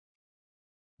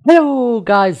Hello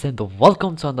guys and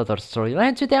welcome to another tutorial,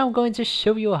 and today I'm going to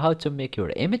show you how to make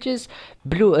your images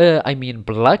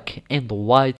black and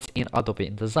white in Adobe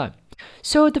InDesign.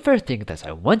 So the first thing that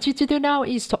I want you to do now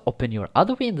is to open your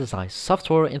Adobe InDesign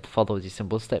software and follow the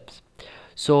simple steps.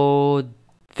 So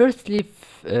first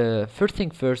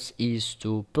thing first is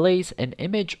to place an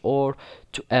image or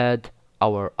to add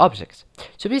our objects.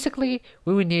 So basically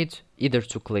we will need either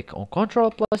to click on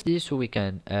Ctrl plus D so we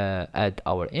can add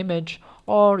our image,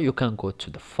 or you can go to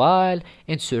the file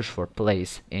and search for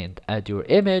place and add your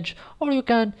image, or you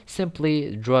can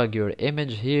simply drag your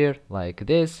image here like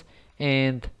this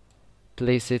and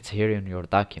place it here in your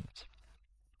document.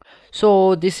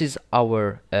 So this is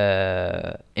our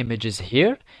images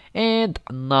here, and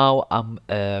now I'm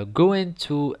going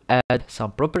to add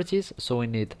some properties. So we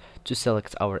need to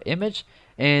select our image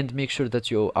and make sure that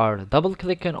you are double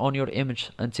clicking on your image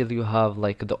until you have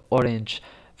like the orange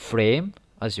frame.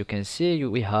 As you can see,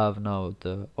 we have now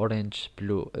the orange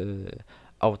blue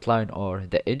outline or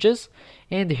the edges,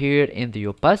 and here in the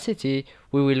opacity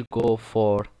we will go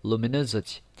for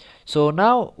luminosity. So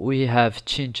now we have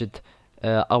changed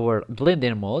our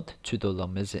blending mode to the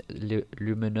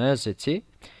luminosity,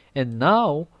 and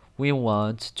now we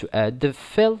want to add the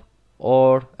fill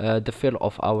or the fill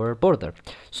of our border.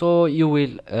 So you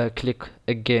will click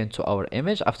again to our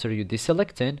image after you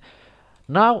deselecting.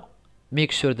 Now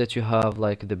make sure that you have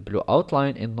like the blue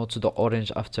outline and not the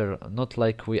orange after, not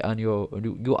like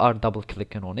you are double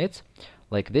clicking on it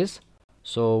like this.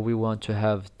 So we want to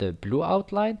have the blue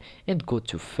outline and go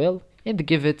to fill and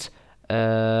give it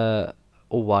a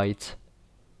white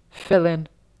fill in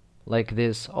like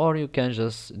this, or you can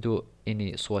just do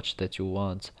any swatch that you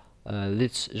want.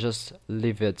 Let's just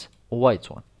leave it a white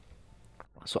one.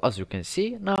 So as you can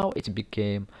see, now it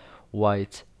became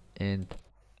white and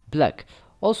black.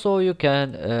 Also you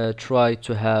can try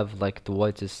to have like the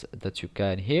whitest that you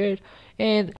can here,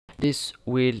 and this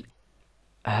will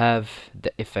have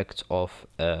the effect of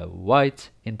white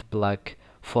and black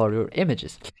for your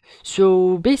images.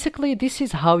 So basically this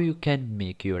is how you can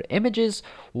make your images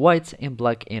white and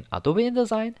black in Adobe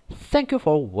InDesign. Thank you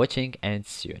for watching and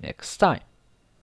see you next time.